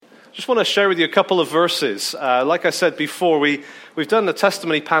Just want to share with you a couple of verses. Like I said before, we've done the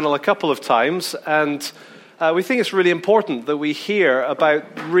testimony panel a couple of times, and we think it's really important that we hear about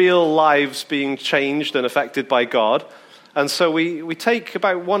real lives being changed and affected by God. And so we take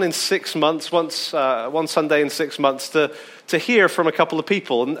about one Sunday in 6 months to hear from a couple of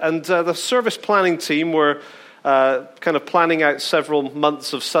people. And the service planning team were kind of planning out several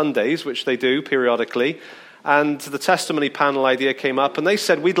months of Sundays, which they do periodically. And the testimony panel idea came up, and they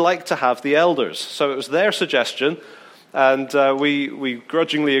said, we'd like to have the elders. So it was their suggestion, and we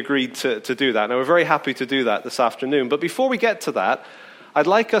grudgingly agreed to do that. Now, we're very happy to do that this afternoon. But before we get to that, I'd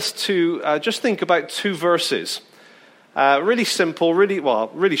like us to just think about two verses. Really simple,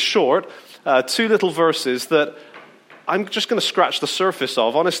 really short, two little verses that I'm just going to scratch the surface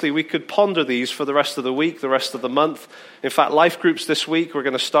of. Honestly, we could ponder these for the rest of the week, the rest of the month. In fact, life groups this week, we're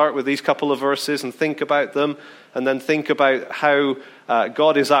going to start with these couple of verses and think about them, and then think about how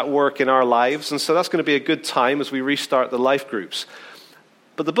God is at work in our lives. And so that's going to be a good time as we restart the life groups.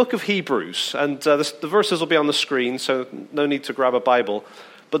 But the book of Hebrews, and the verses will be on the screen, so no need to grab a Bible.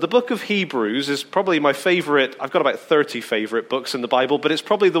 But the book of Hebrews is probably my favorite. I've got about 30 favorite books in the Bible, but it's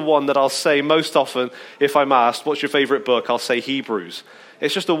probably the one that I'll say most often if I'm asked, what's your favorite book? I'll say Hebrews.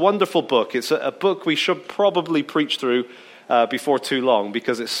 It's just a wonderful book. It's a book we should probably preach through before too long,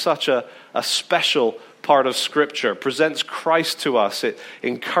 because it's such a special part of Scripture. It presents Christ to us. It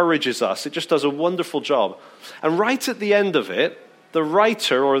encourages us. It just does a wonderful job. And right at the end of it, the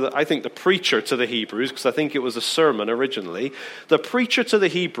writer, I think the preacher to the Hebrews, because I think it was a sermon originally, the preacher to the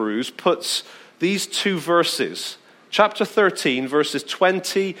Hebrews puts these two verses, chapter 13, verses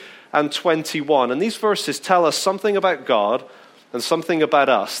 20 and 21. And these verses tell us something about God and something about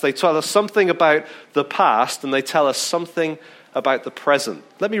us. They tell us something about the past, and they tell us something about the present.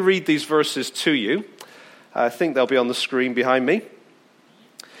 Let me read these verses to you. I think they'll be on the screen behind me.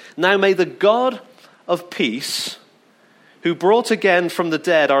 Now may the God of peace, who brought again from the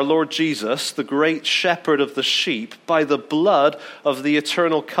dead our Lord Jesus, the great shepherd of the sheep, by the blood of the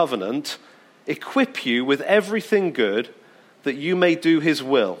eternal covenant, equip you with everything good, that you may do his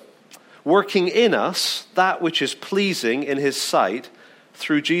will, working in us that which is pleasing in his sight,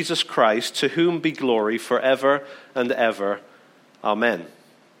 through Jesus Christ, to whom be glory forever and ever. Amen.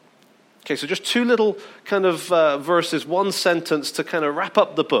 Okay, so just two little kind of verses, one sentence to kind of wrap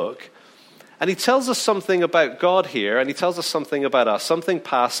up the book. And he tells us something about God here, and he tells us something about us, something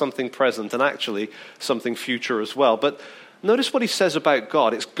past, something present, and actually something future as well. But notice what he says about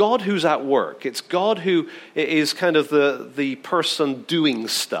God. It's God who's at work. It's God who is kind of the person doing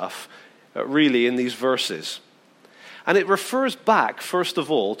stuff, really, in these verses. And it refers back, first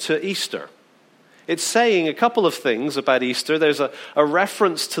of all, to Easter. It's saying a couple of things about Easter. There's a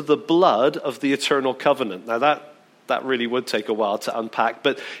reference to the blood of the eternal covenant. Now, that really would take a while to unpack.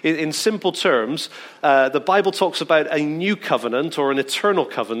 But in simple terms, the Bible talks about a new covenant or an eternal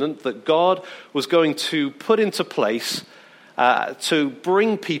covenant that God was going to put into place to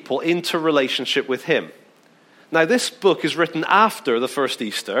bring people into relationship with him. Now, this book is written after the first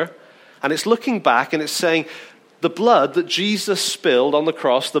Easter, and it's looking back and it's saying the blood that Jesus spilled on the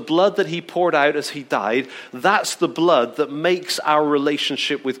cross, the blood that he poured out as he died, that's the blood that makes our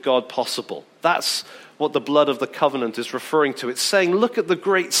relationship with God possible. That's what the blood of the covenant is referring to. It's saying, look at the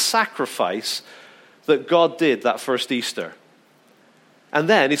great sacrifice that God did that first Easter. And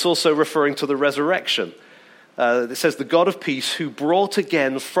then it's also referring to the resurrection. It says, the God of peace who brought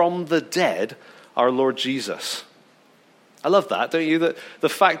again from the dead our Lord Jesus. I love that, don't you? The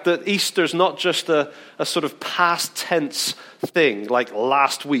fact that Easter's not just a sort of past tense thing, like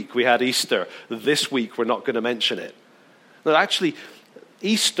last week we had Easter, this week we're not going to mention it. No, actually,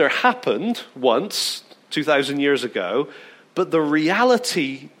 Easter happened once, 2,000 years ago, but the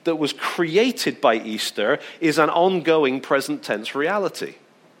reality that was created by Easter is an ongoing present tense reality.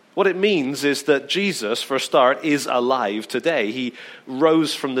 What it means is that Jesus, for a start, is alive today. He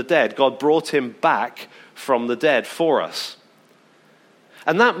rose from the dead. God brought him back from the dead for us.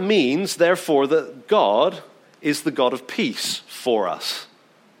 And that means, therefore, that God is the God of peace for us.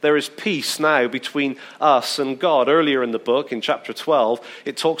 There is peace now between us and God. Earlier in the book, in chapter 12,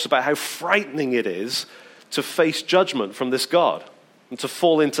 it talks about how frightening it is to face judgment from this God and to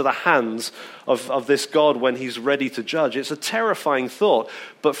fall into the hands of this God when he's ready to judge. It's a terrifying thought.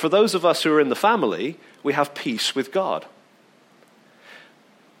 But for those of us who are in the family, we have peace with God.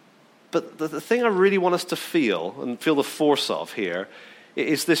 But the thing I really want us to feel, and feel the force of here,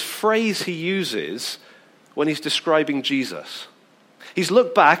 is this phrase he uses when he's describing Jesus. He's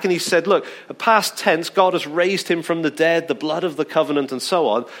looked back and he said, look, past tense, God has raised him from the dead, the blood of the covenant and so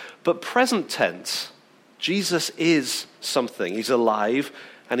on. But present tense, Jesus is something. He's alive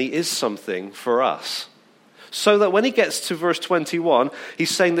and he is something for us. So that when he gets to verse 21,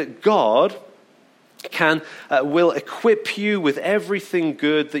 he's saying that God will equip you with everything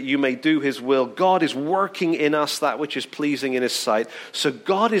good that you may do his will. God is working in us that which is pleasing in his sight. So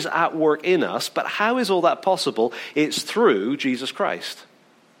God is at work in us, but how is all that possible? It's through Jesus Christ.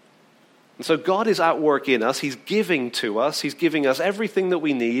 And so God is at work in us. He's giving to us. He's giving us everything that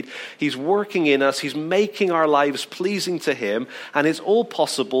we need. He's working in us. He's making our lives pleasing to him, and it's all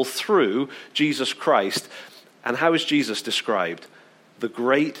possible through Jesus Christ. And how is Jesus described? The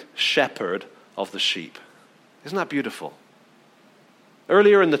great shepherd of the sheep. Isn't that beautiful?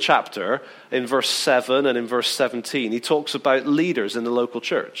 Earlier in the chapter, in verse 7 and in verse 17, he talks about leaders in the local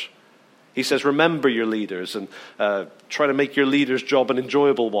church. He says, remember your leaders and try to make your leader's job an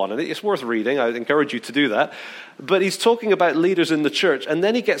enjoyable one. And it's worth reading. I encourage you to do that. But he's talking about leaders in the church. And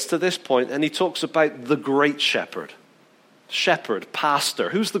then he gets to this point and he talks about the great shepherd. Shepherd, pastor.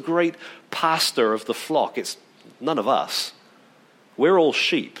 Who's the great pastor of the flock? It's none of us. We're all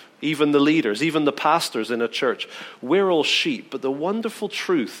sheep. Even the leaders, even the pastors in a church, we're all sheep. But the wonderful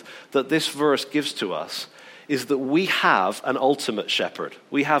truth that this verse gives to us is that we have an ultimate shepherd.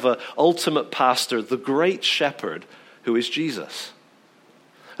 We have an ultimate pastor, the great shepherd, who is Jesus.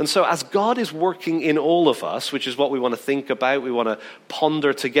 And so as God is working in all of us, which is what we want to think about, we want to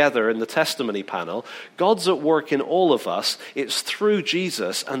ponder together in the testimony panel, God's at work in all of us. It's through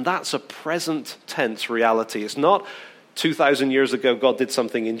Jesus, and that's a present tense reality. It's not 2,000 years ago, God did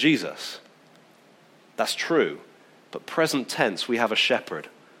something in Jesus. That's true. But present tense, we have a shepherd.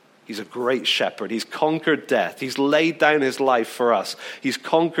 He's a great shepherd. He's conquered death. He's laid down his life for us. He's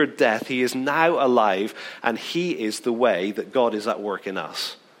conquered death. He is now alive, and he is the way that God is at work in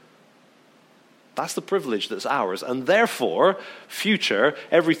us. That's the privilege that's ours. And therefore, future,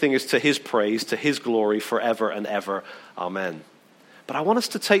 everything is to his praise, to his glory forever and ever. Amen. But I want us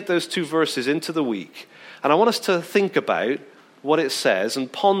to take those two verses into the week. And I want us to think about what it says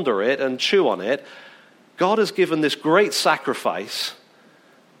and ponder it and chew on it. God has given this great sacrifice,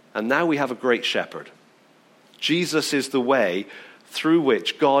 and now we have a great shepherd. Jesus is the way through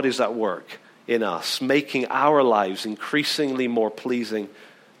which God is at work in us, making our lives increasingly more pleasing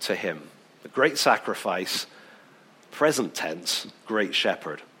to him. The great sacrifice, present tense, great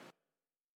shepherd.